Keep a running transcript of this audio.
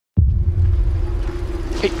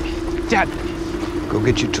Dad. Go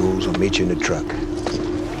get your tools. I'll meet you in the truck.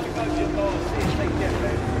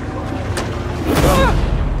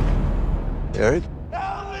 Eric?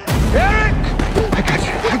 Eric! I got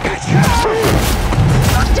you.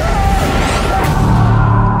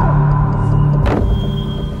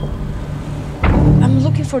 I'm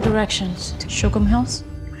looking for directions to Shokum House.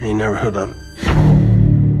 Ain't never heard of it.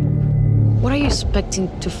 What are you expecting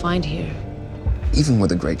to find here? Even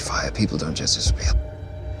with a great fire, people don't just disappear.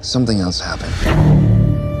 Something else happened.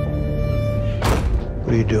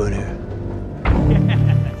 What are you doing here?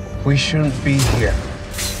 We shouldn't be here.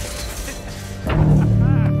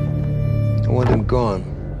 I want them gone.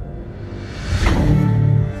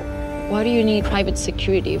 Why do you need private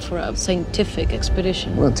security for a scientific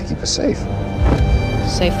expedition? Well, to keep us safe.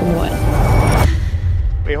 Safe from what?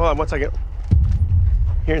 Wait, hold on 1 second.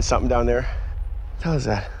 Hearing something down there. What the hell is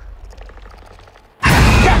that?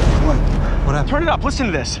 What happened? Turn it up, listen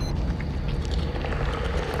to this.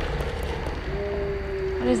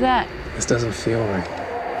 What is that? This doesn't feel right.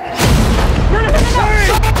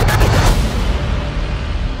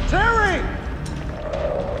 Terry!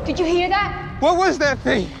 Did you hear that? What was that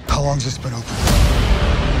thing? How long's this been open?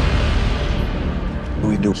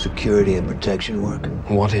 We do security and protection work.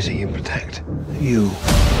 What is it you protect? You.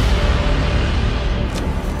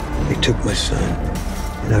 They took my son,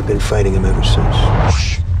 and I've been fighting him ever since.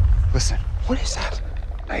 Shh. Listen, what is that?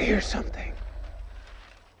 I hear something.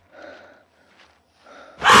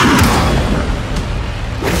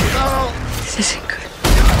 This isn't good.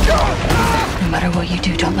 No matter what you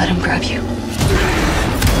do, don't let him grab you.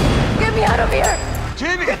 Get me out of here!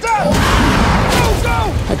 Jimmy, get down!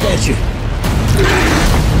 Go! I got you.